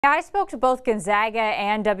I spoke to both Gonzaga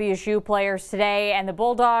and WSU players today, and the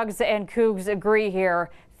Bulldogs and Cougs agree here.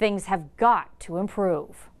 Things have got to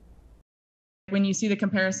improve. When you see the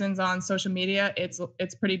comparisons on social media, it's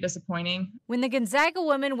pretty disappointing. When the Gonzaga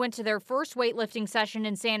women went to their first weightlifting session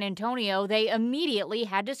in San Antonio, they immediately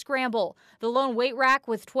had to scramble. The lone weight rack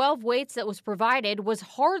with 12 weights that was provided was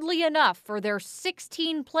hardly enough for their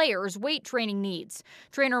 16 players' weight training needs.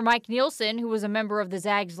 Trainer Mike Nielsen, who was a member of the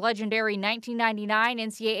Zags' legendary 1999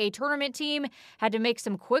 NCAA Tournament team, had to make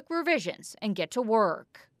some quick revisions and get to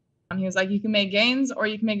work. He was like, you can make gains or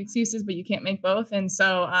you can make excuses, but you can't make both. And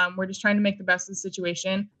so we're just trying to make the best of the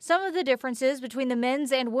situation. Some of the differences between the men's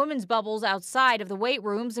and women's bubbles outside of the weight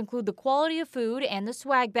rooms include the quality of food and the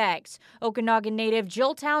swag bags. Okanagan native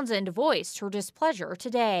Jill Townsend voiced her displeasure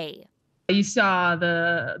today. You saw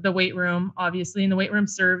the weight room, obviously, and the weight room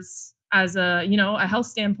serves as a health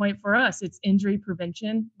standpoint for us. It's injury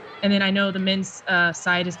prevention. And then I know the men's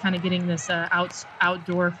side is kind of getting this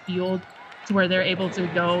outdoor field to where they're able to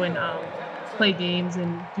go and play games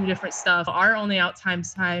and do different stuff. Our only out time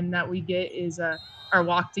that we get is our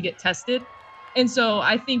walk to get tested. And so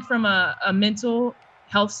I think from a mental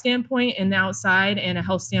health standpoint and the outside and a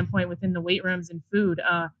health standpoint within the weight rooms and food,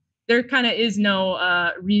 there kind of is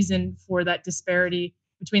no reason for that disparity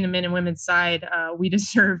between the men and women's side. We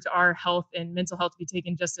deserved our health and mental health to be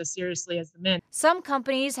taken just as seriously as the men. Some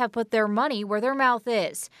companies have put their money where their mouth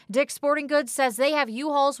is. Dick's Sporting Goods says they have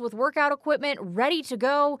U-Hauls with workout equipment ready to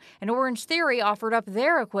go, and Orange Theory offered up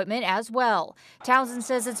their equipment as well. Townsend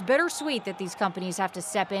says it's bittersweet that these companies have to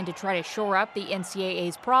step in to try to shore up the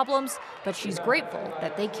NCAA's problems, but she's grateful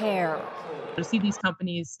that they care. To see these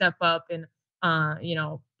companies step up and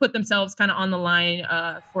put themselves kind of on the line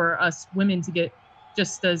for us women to get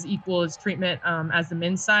just as equal as treatment as the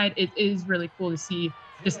men's side, it is really cool to see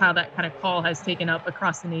just how that kind of call has taken up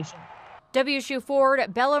across the nation. WSU forward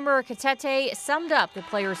Bellamur Katete summed up the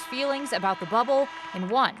players' feelings about the bubble in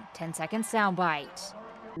one 10-second soundbite.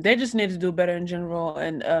 They just need to do better in general,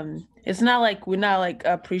 and it's not like we're not like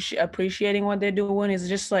appreciating what they're doing. It's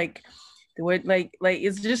just like the way,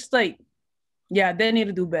 it's just like, yeah, they need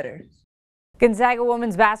to do better. Gonzaga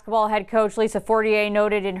women's basketball head coach Lisa Fortier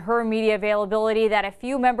noted in her media availability that a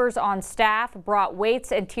few members on staff brought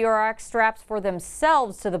weights and TRX straps for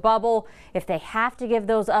themselves to the bubble. If they have to give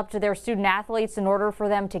those up to their student athletes in order for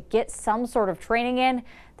them to get some sort of training in,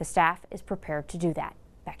 the staff is prepared to do that.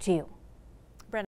 Back to you.